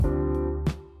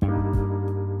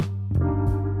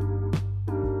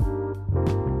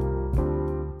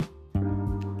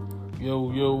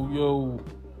Yo.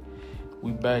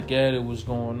 We back at it. What's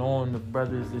going on? The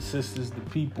brothers, the sisters, the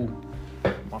people,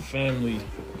 my family.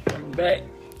 I'm back.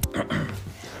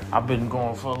 I've been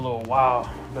going for a little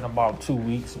while. Been about 2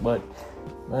 weeks, but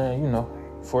man,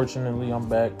 fortunately I'm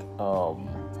back.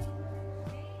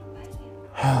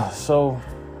 So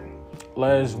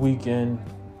last weekend,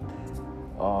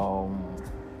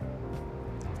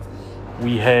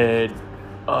 we had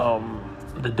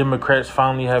the Democrats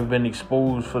finally have been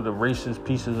exposed for the racist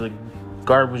pieces of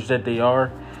garbage that they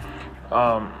are.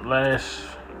 Last,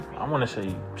 I want to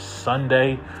say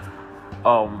Sunday,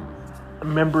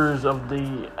 members of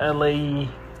the LA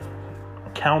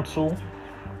Council,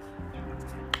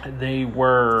 they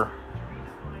were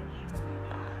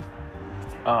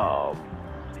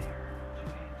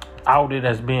outed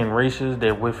as being racist.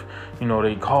 They're with,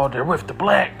 they're with the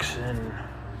blacks, and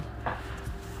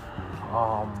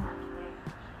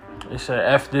they said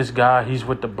F this guy, he's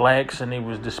with the blacks, and they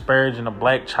was disparaging a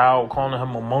black child, calling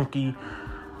him a monkey.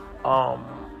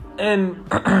 And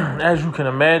as you can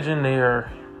imagine, they are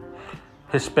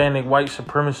Hispanic white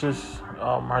supremacists.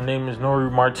 Her name is Nori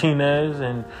Martinez,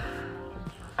 and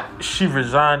she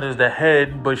resigned as the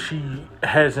head, but she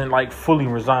hasn't fully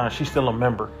resigned. She's still a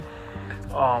member.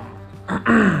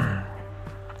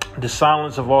 The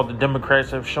silence of all the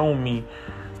Democrats have shown me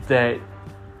that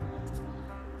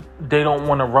they don't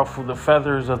want to ruffle the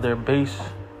feathers of their base.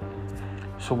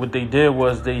 So what they did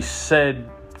was they said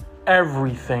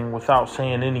everything without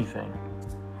saying anything.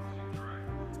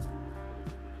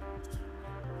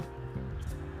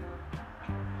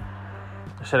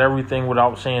 They said everything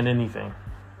without saying anything.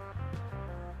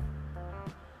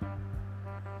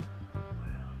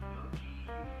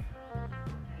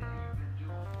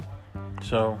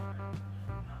 So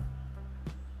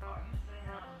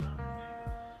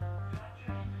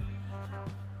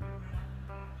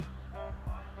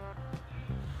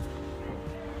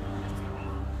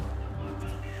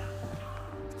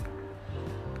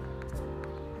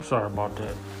sorry about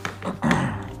that.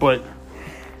 But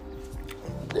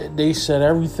they said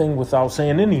everything without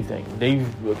saying anything.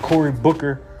 Cory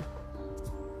Booker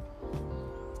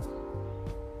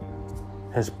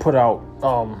has put out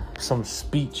some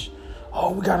speech.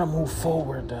 Oh, we gotta move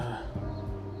forward.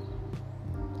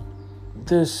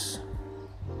 This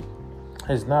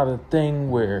is not a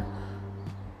thing where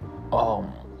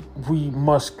we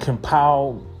must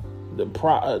compound the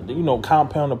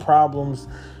compound the problems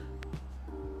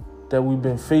that we've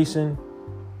been facing.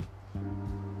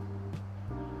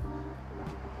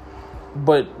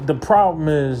 But the problem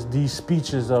is these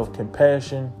speeches of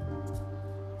compassion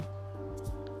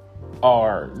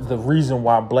are the reason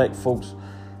why black folks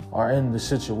are in the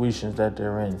situations that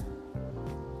they're in.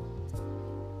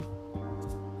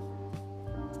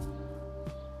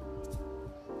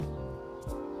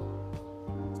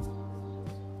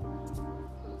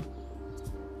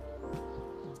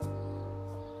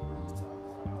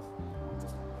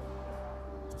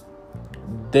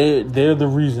 They're the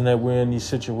reason that we're in these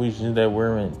situations that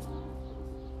we're in.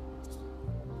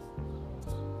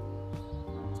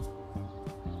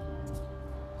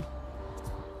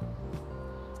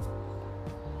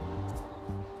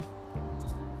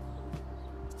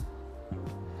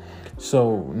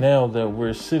 So now that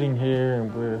we're sitting here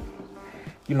and we're,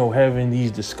 having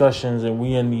these discussions, and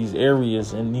we in these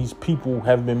areas, and these people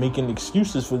have been making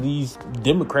excuses for these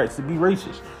Democrats to be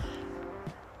racist.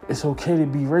 It's okay to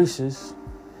be racist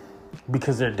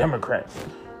because they're Democrats.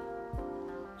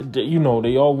 They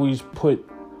always put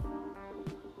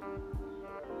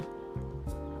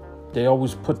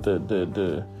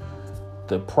the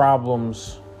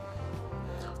problems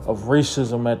of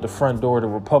racism at the front door to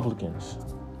Republicans.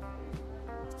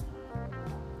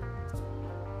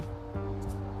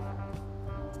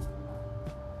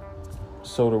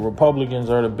 So the Republicans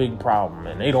are the big problem,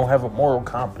 and they don't have a moral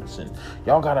compass, and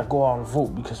y'all gotta go out and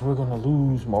vote because we're gonna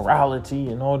lose morality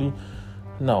and all the.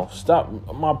 No, stop,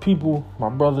 my people, my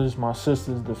brothers, my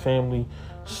sisters, the family.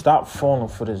 Stop falling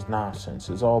for this nonsense.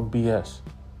 It's all BS.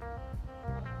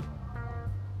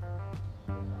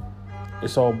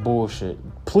 It's all bullshit.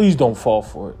 Please don't fall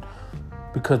for it,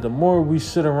 because the more we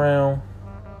sit around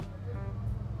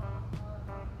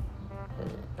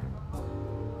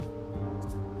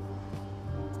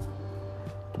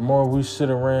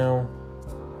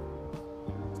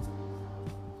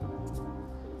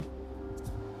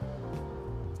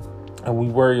and we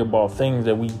worry about things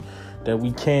that we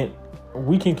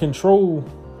can control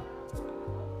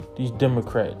these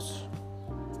Democrats.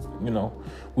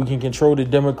 We can control the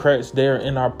Democrats. They're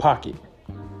in our pocket.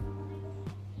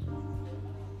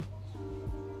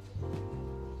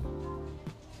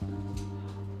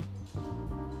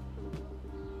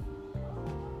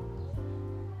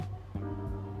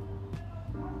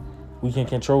 We can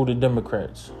control the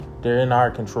Democrats. They're in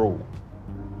our control.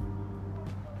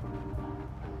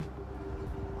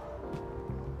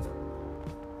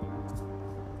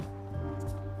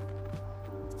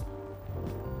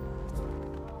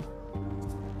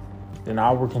 In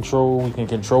our control, we can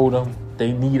control them.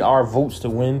 They need our votes to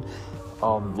win.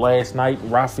 Last night,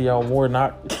 Raphael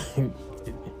Warnock,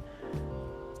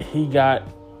 he got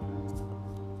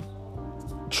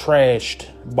trashed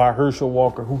by Herschel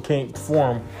Walker, who can't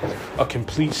form a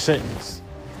complete sentence.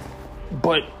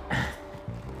 But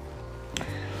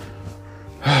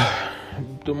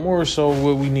the more so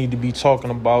what we need to be talking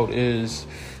about is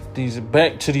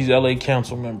back to these LA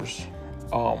council members.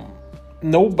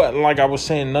 Nobody, like I was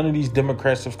saying, none of these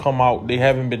Democrats have come out. They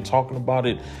haven't been talking about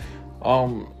it.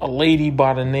 A lady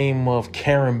by the name of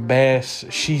Karen Bass,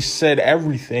 she said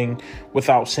everything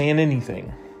without saying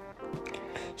anything.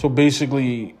 So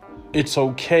basically, it's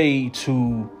okay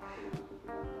to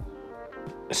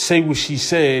say what she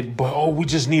said, but we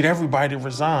just need everybody to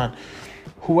resign.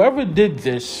 Whoever did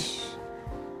this,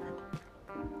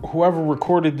 whoever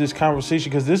recorded this conversation,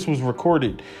 because this was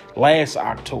recorded last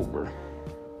October.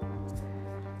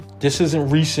 This isn't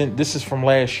recent. This is from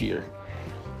last year.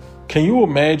 Can you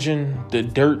imagine the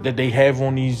dirt that they have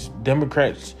on these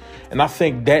Democrats? And I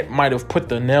think that might have put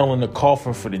the nail in the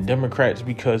coffin for the Democrats,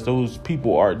 because those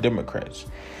people are Democrats.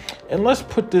 And let's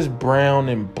put this brown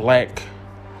and black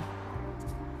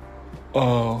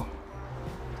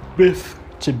myth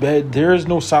to bed. There is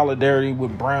no solidarity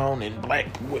with brown and black,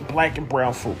 with black and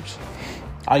brown folks.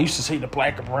 I used to say the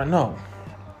black and brown. No,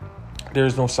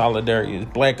 there's no solidarity.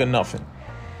 It's black or nothing.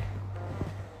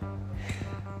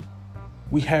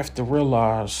 We have to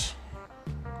realize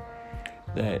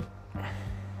that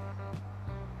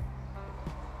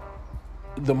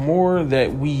the more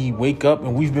that we wake up,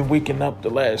 and we've been waking up the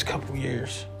last couple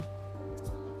years,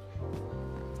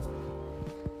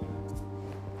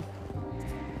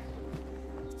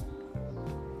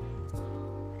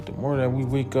 the more that we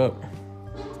wake up,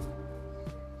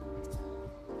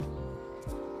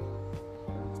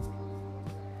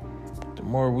 the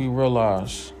more we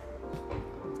realize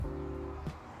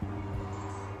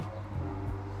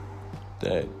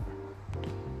that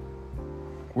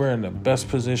we're in the best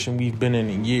position we've been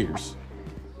in years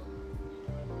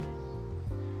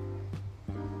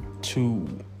to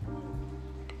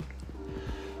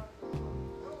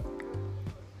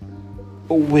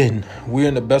win. We're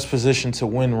in the best position to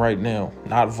win right now.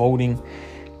 Not voting.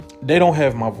 They don't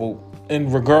have my vote.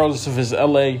 And regardless if it's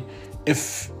LA,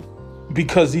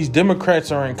 because these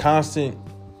Democrats are in constant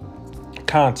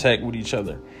contact with each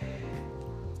other.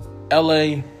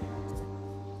 LA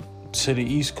to the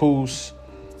East Coast,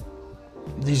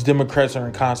 these Democrats are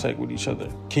in contact with each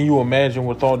other. Can you imagine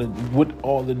what all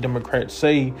the Democrats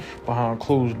say behind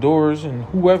closed doors? And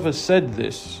whoever said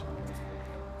this,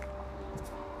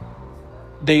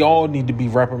 they all need to be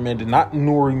reprimanded. Not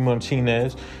Nori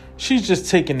Martinez. She's just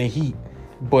taking the heat.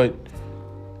 But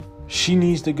she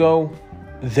needs to go.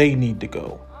 They need to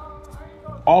go.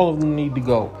 All of them need to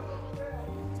go.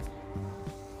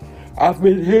 I've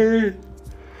been hearing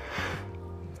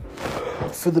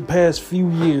for the past few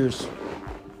years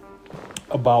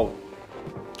about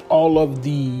all of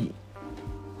the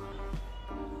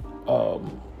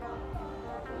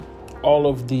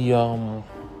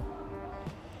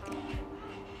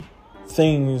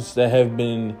things that have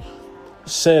been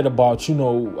said about,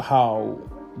 how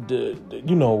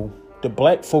the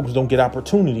black folks don't get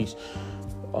opportunities.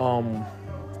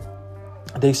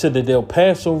 They said that they'll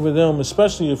pass over them,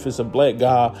 especially if it's a black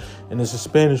guy and it's a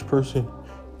Spanish person.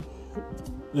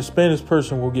 The Spanish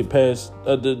person will get passed.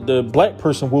 The black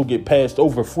person will get passed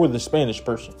over for the Spanish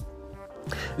person,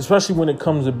 especially when it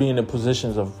comes to being in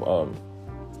positions of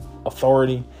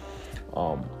authority,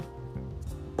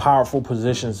 powerful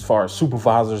positions as far as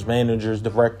supervisors, managers,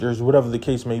 directors, whatever the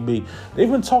case may be.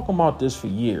 They've been talking about this for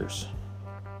years.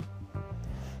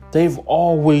 They've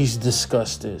always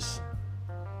discussed this.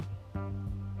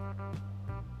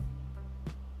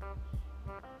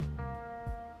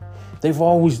 They've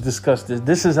always discussed this.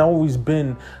 This has always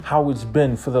been how it's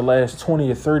been for the last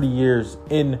 20 or 30 years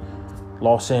in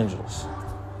Los Angeles.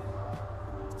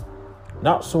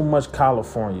 Not so much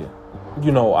California.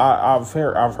 I've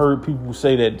heard people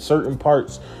say that certain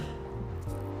parts,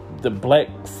 the black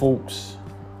folks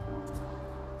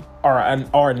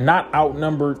are not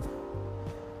outnumbered.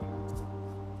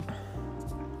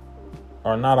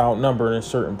 Are not outnumbered in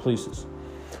certain places.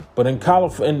 But in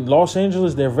Los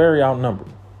Angeles, they're very outnumbered.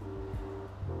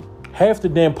 Half the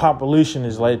damn population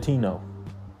is Latino.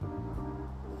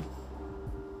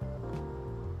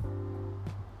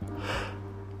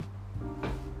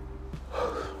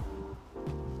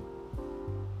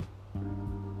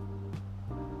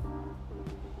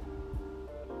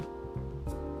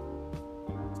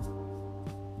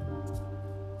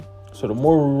 So the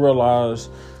more we realize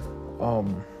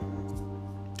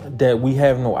that we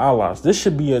have no allies, this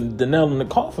should be the nail in the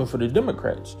coffin for the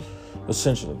Democrats,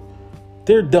 essentially.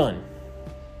 They're done.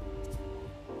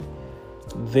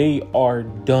 They are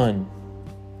done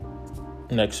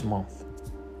next month.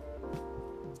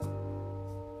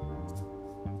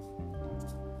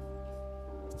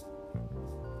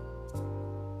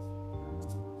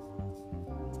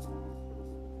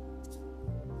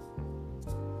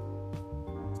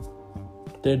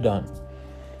 They're done.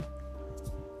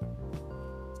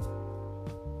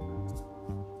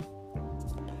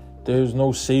 There's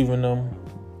no saving them.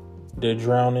 They're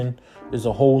drowning. There's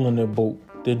a hole in their boat.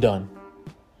 They're done.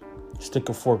 Stick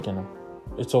a fork in them.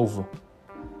 It's over.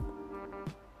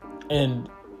 And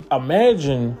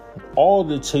imagine all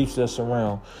the tapes that's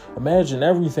around. Imagine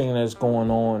everything that's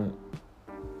going on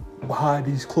behind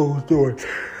these closed doors.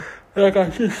 Like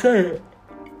I just said,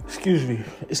 excuse me,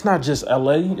 it's not just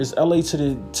LA, it's LA to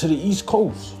the East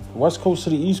Coast. West Coast to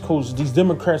the East Coast, these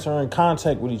Democrats are in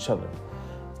contact with each other.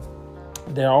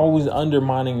 They're always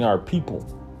undermining our people.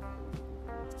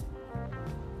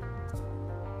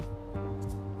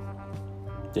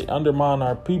 They undermine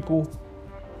our people.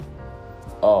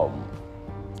 Our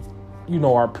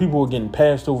people are getting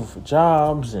passed over for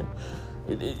jobs, and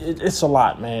it's a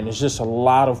lot, man. It's just a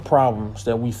lot of problems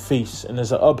that we face, and it's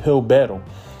an uphill battle.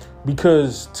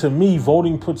 Because to me,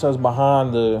 voting puts us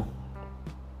behind the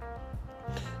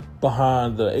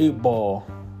 8 ball,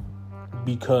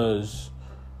 because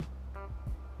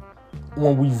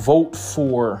when we vote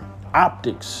for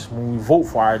optics, when we vote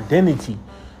for identity,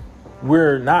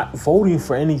 we're not voting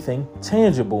for anything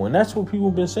tangible. And that's what people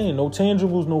have been saying. No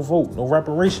tangibles, no vote. No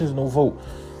reparations, no vote.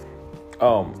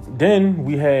 Then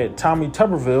we had Tommy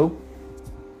Tuberville.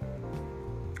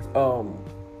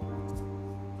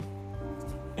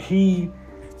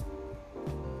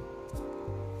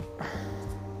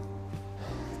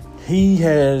 He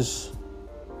has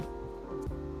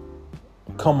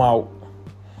come out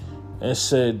and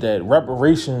said that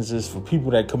reparations is for people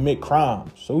that commit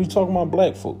crimes. So he's talking about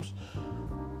black folks.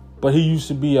 But he used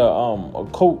to be a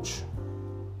coach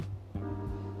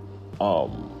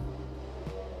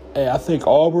at, I think,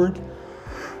 Auburn.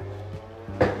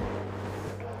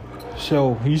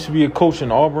 So he used to be a coach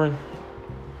in Auburn.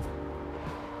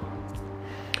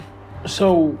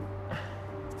 So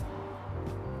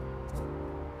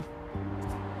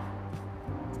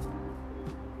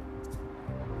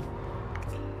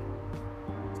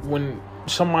when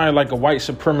somebody like a white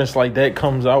supremacist like that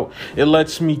comes out, it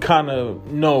lets me kind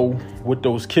of know what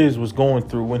those kids was going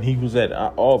through when he was at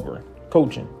Auburn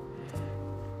coaching.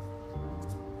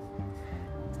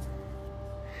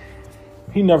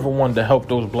 He never wanted to help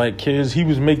those black kids. He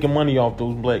was making money off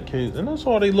those black kids. And that's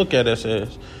all they look at us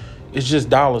as. It's just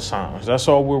dollar signs. That's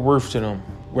all we're worth to them.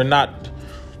 We're not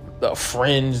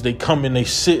friends. They come and they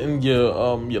sit in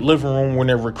your living room when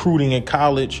they're recruiting in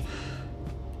college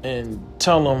and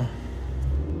tell them,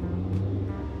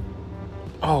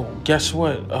 oh, guess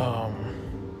what?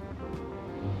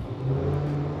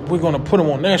 We're going to put them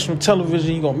on national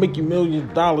television. You're going to make you millions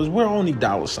of dollars. We're only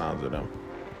dollar signs to them.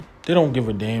 They don't give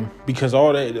a damn, because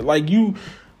all that, like, you,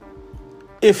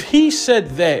 if he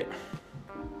said that,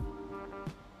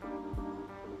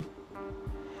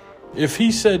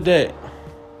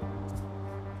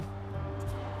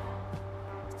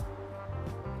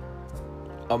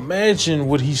 imagine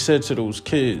what he said to those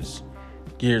kids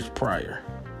years prior.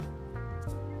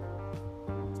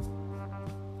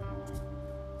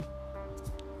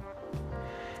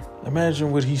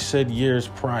 Imagine what he said years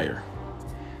prior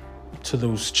to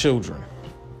those children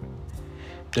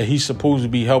that he's supposed to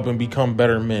be helping become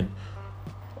better men.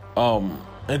 And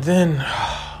then,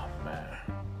 man,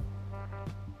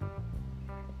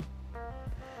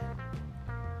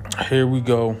 here we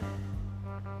go.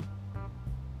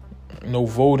 No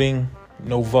voting,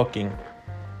 no vucking.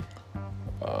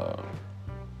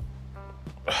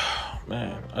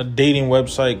 Man, a dating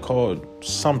website called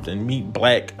something, Meet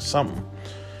Black something.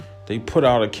 They put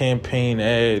out a campaign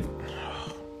ad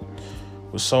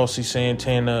with Saucy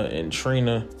Santana and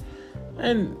Trina.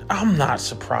 And I'm not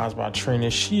surprised by Trina.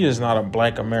 She is not a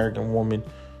black American woman.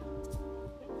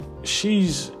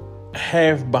 She's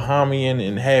half Bahamian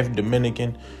and half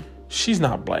Dominican. She's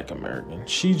not black American.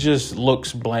 She just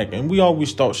looks black. And we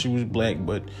always thought she was black.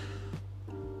 But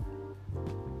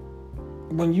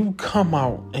when you come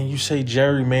out and you say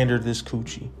gerrymander this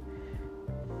coochie,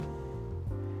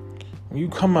 when you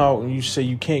come out and you say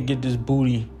you can't get this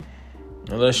booty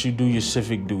unless you do your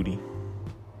civic duty,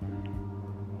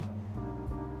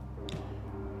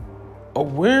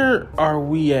 where are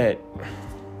we at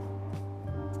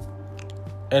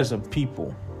as a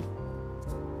people?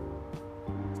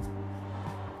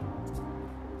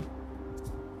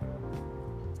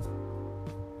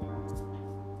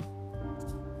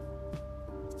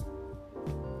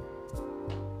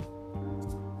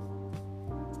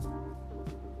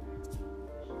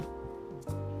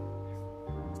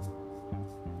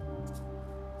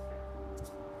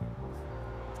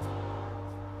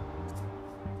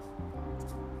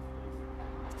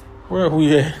 Where are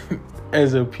we at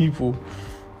as a people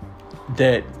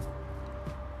that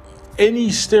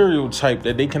any stereotype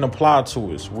that they can apply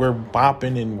to us, we're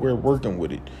bopping and we're working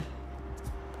with it?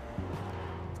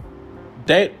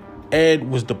 That ad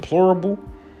was deplorable.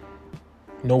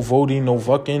 No voting, no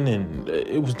fucking, and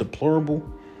it was deplorable.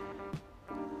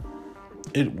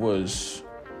 It was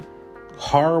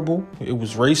horrible. It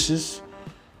was racist.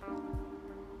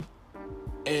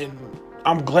 And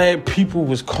I'm glad people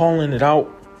was calling it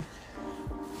out.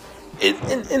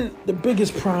 And the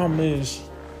biggest problem is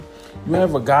you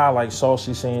have a guy like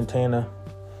Saucy Santana,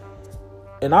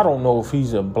 and I don't know if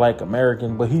he's a black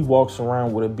American, but he walks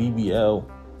around with a BBL.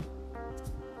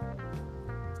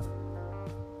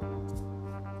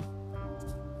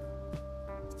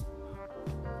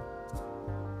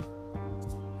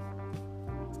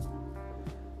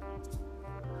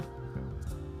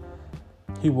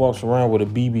 He walks around with a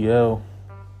BBL.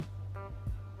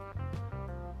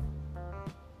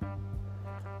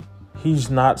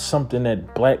 He's not something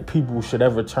that black people should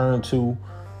ever turn to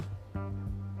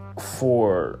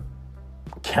for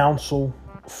counsel,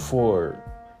 for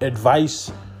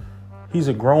advice. He's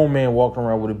a grown man walking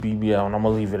around with a BBL, and I'm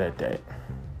going to leave it at that.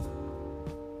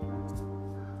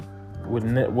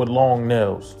 With long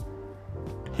nails.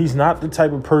 He's not the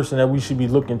type of person that we should be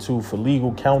looking to for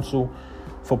legal counsel,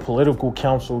 for political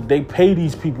counsel. They pay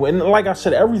these people, and like I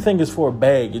said, everything is for a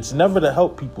bag. It's never to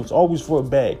help people. It's always for a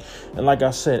bag. And like I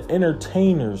said,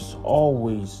 entertainers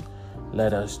always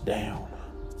let us down.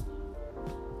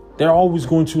 They're always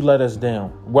going to let us down,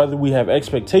 whether we have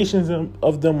expectations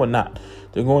of them or not.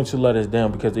 They're going to let us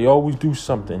down because they always do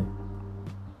something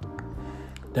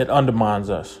that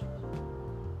undermines us.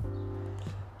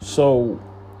 So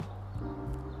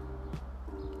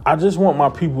I just want my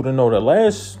people to know the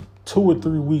last 2 or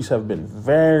 3 weeks have been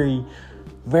very,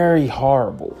 very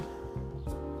horrible.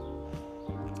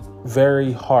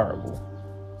 Very horrible.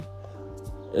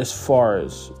 As far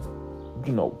as,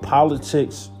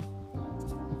 politics.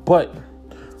 But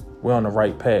we're on the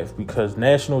right path because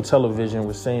national television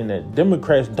was saying that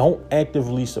Democrats don't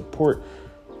actively support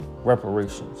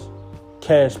reparations,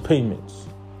 cash payments.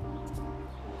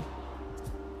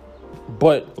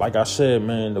 But like I said,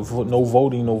 man, no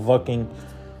voting, no fucking.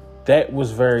 That was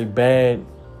very bad,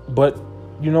 but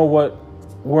you know what?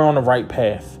 We're on the right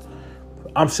path.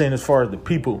 I'm saying as far as the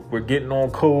people, we're getting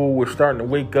on code. We're starting to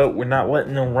wake up. We're not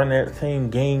letting them run that same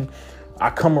game.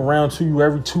 I come around to you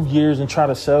every 2 years and try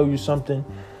to sell you something.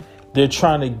 They're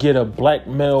trying to get a black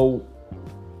male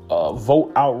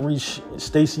vote outreach.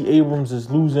 Stacey Abrams is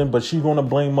losing, but she's going to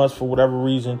blame us for whatever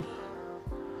reason.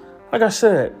 Like I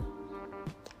said,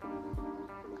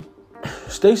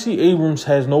 Stacey Abrams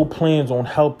has no plans on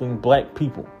helping black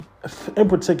people, in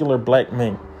particular black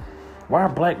men. Why are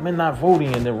black men not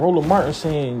voting? And then Roland Martin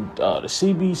saying the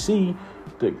CBC,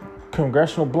 the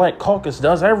Congressional Black Caucus,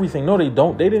 does everything. No, they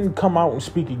don't. They didn't come out and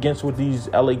speak against what these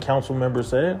LA council members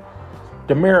said.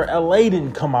 The mayor of LA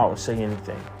didn't come out and say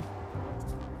anything.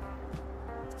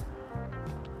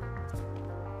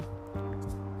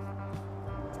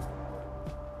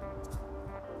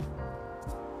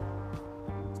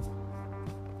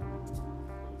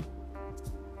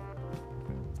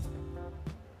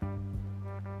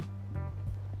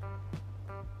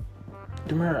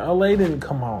 The mayor of LA didn't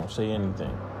come out and say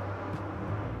anything.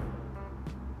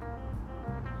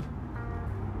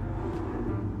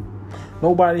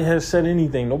 Nobody has said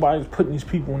anything. Nobody's putting these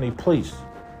people in their place.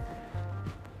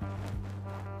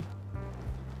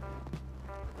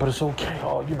 But it's okay.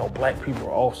 Oh, black people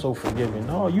are all so forgiving.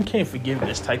 No, you can't forgive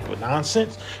this type of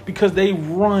nonsense because they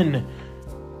run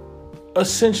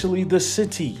essentially the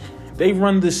city. They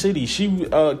run the city.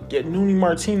 Nuni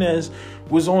Martinez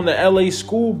was on the LA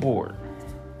school board.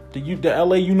 The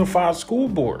LA Unified School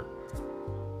Board.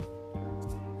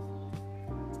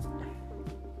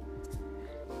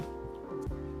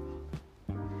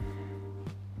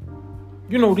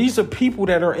 These are people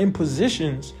that are in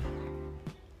positions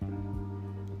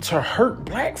to hurt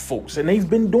black folks, and they've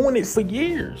been doing it for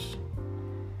years.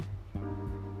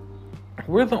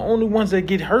 We're the only ones that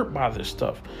get hurt by this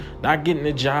stuff, not getting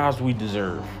the jobs we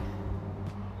deserve.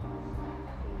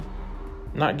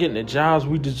 Not getting the jobs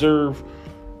we deserve.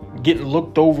 Getting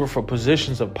looked over for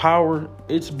positions of power.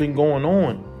 It's been going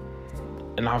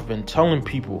on. And I've been telling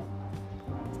people,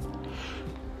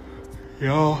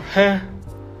 y'all have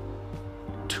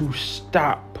to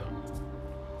stop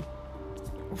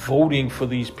voting for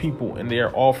these people and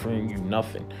they're offering you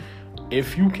nothing.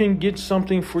 If you can get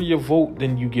something for your vote,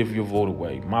 then you give your vote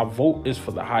away. My vote is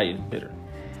for the highest bidder.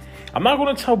 I'm not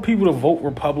going to tell people to vote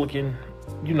Republican.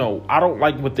 I don't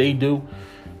like what they do.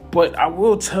 But I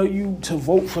will tell you to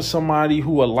vote for somebody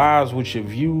who aligns with your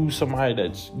views, somebody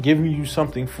that's giving you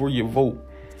something for your vote.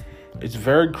 It's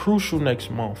very crucial next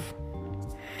month.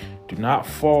 Do not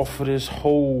fall for this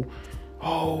whole,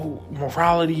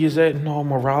 morality is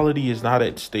morality is not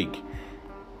at stake.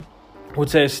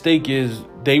 What's at stake is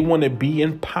they want to be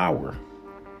in power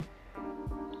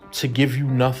to give you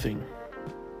nothing.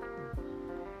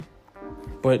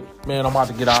 But man, I'm about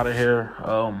to get out of here.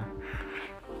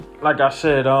 Like I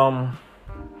said,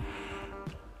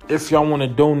 if y'all want to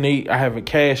donate, I have a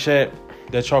Cash App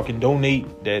that y'all can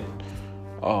donate that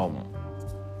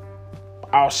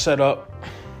I'll set up.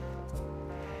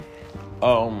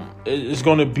 It's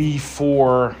going to be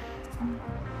for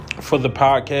the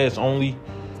podcast only.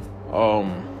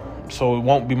 So it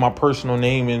won't be my personal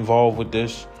name involved with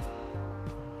this.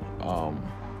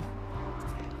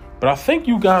 But I think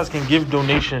you guys can give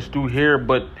donations through here,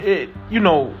 but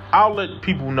I'll let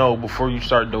people know before you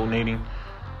start donating.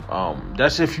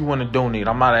 That's if you want to donate.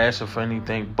 I'm not asking for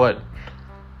anything, but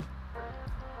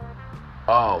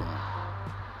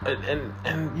and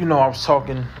I was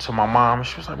talking to my mom.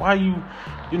 She was like, "Why you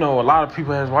a lot of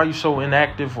people ask, why are you so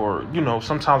inactive?" Or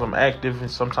sometimes I'm active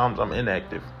and sometimes I'm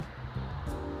inactive.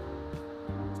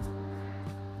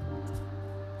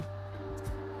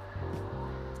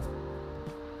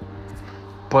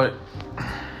 But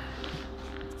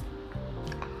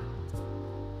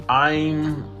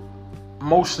I'm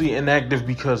mostly inactive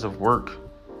because of work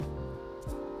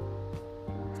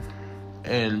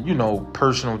and,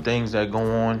 personal things that go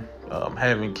on,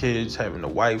 having kids, having a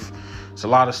wife. It's a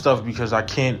lot of stuff because I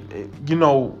can't,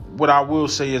 what I will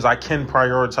say is I can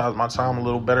prioritize my time a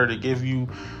little better to give you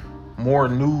more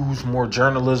news, more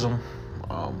journalism.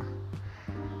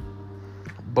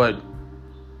 But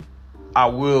I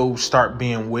will start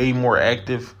being way more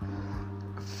active.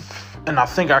 And I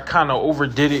think I kind of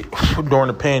overdid it during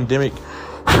the pandemic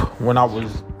when I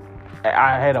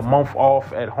had a month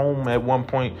off at home at one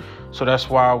point. So that's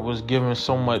why I was giving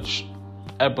so much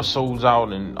episodes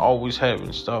out and always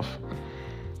having stuff.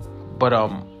 But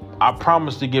I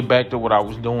promised to get back to what I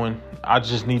was doing. I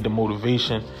just need the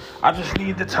motivation. I just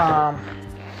need the time.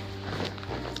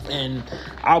 And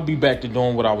I'll be back to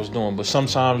doing what I was doing. But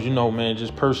sometimes, man,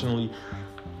 just personally,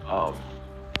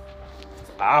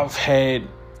 I've had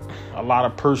a lot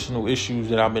of personal issues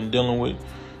that I've been dealing with.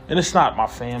 And it's not my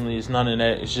family. It's none of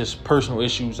that. It's just personal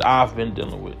issues I've been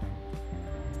dealing with.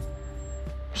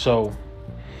 So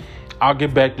I'll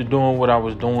get back to doing what I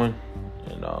was doing.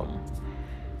 And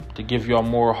to give y'all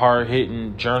more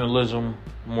hard-hitting journalism,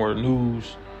 more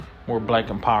news, more black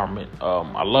empowerment.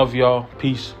 I love y'all.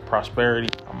 Peace, prosperity.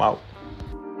 I'm out.